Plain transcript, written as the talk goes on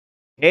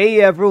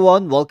Hey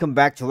everyone, welcome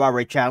back to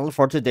our channel.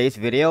 For today's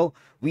video,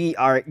 we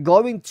are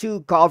going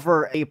to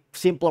cover a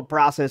simple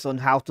process on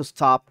how to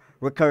stop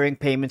recurring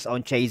payments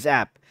on Chase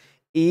app.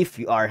 If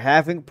you are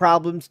having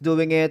problems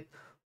doing it,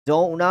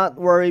 don't not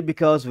worry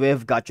because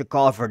we've got you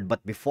covered.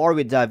 But before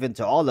we dive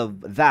into all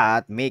of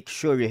that, make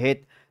sure you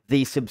hit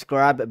the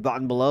subscribe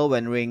button below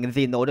and ring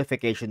the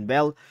notification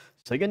bell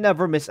so you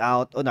never miss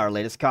out on our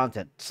latest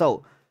content.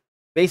 So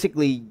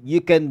basically,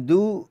 you can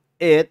do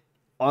it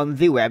on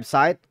the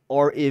website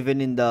or even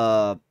in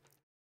the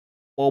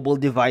mobile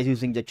device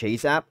using the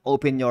Chase app.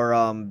 Open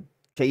your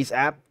Chase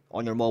app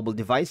on your mobile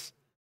device.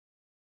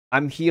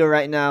 I'm here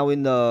right now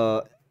in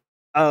the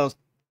uh,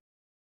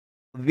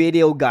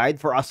 video guide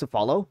for us to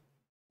follow.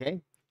 Okay,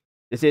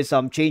 this is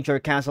change or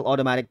cancel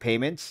automatic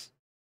payments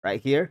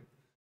right here.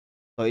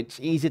 So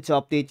it's easy to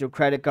update your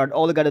credit card.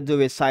 All you gotta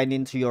do is sign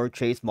into your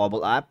Chase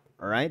mobile app.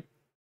 All right.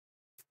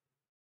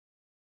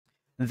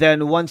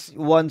 Then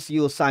once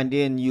you signed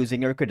in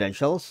using your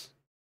credentials,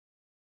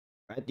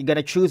 right, you're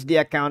gonna choose the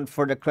account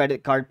for the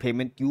credit card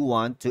payment you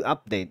want to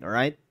update. All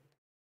right,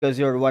 because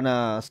you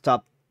wanna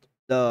stop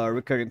the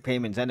recurring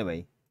payments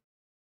anyway.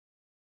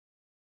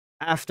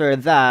 After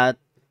that,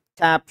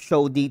 tap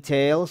show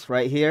details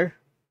right here.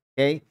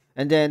 Okay,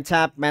 and then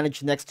tap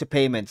manage next to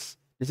payments.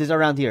 This is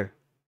around here.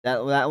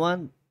 That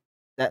one,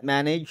 that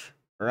manage.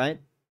 All right.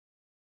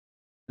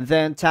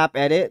 Then tap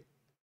edit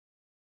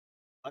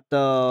at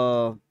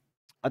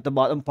the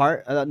bottom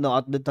part. No,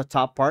 at the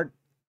top part.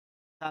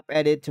 Tap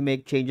edit to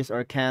make changes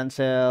or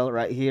cancel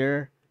right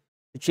here.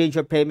 To change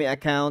your payment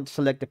account,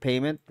 select the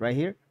payment right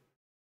here.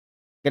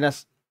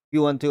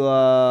 You want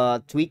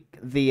to tweak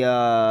the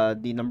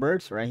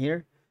numbers right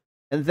here.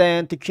 And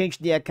then to change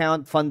the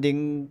account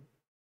funding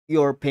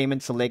your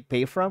payment, select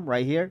pay from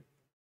right here,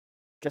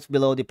 just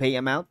below the pay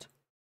amount.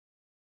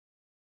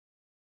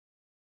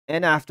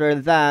 And after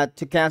that,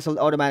 to cancel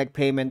automatic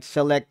payments,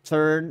 select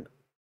turn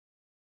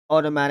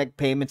automatic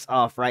payments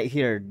off right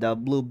here, the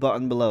blue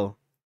button below.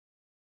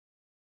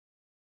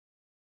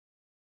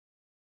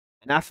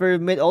 And after you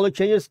made all the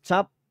changes,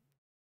 tap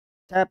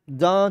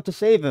done to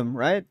save them,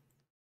 right?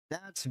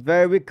 That's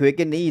very quick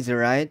and easy,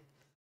 right?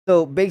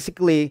 So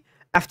basically,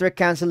 after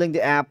canceling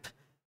the app,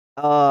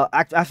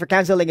 after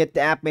canceling it,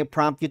 the app may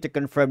prompt you to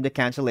confirm the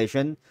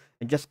cancellation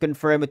and just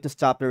confirm it to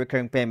stop the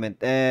recurring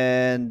payment.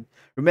 And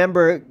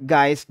remember,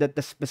 guys, that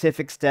the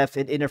specific steps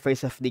and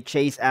interface of the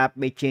Chase app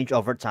may change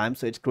over time,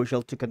 so it's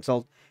crucial to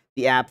consult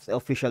the app's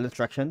official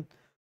instruction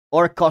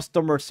or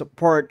customer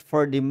support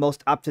for the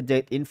most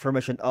up-to-date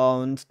information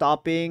on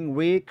stopping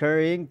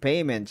recurring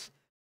payments.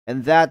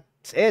 And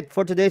that's it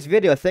for today's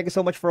video. Thank you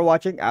so much for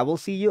watching. I will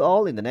see you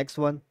all in the next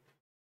one.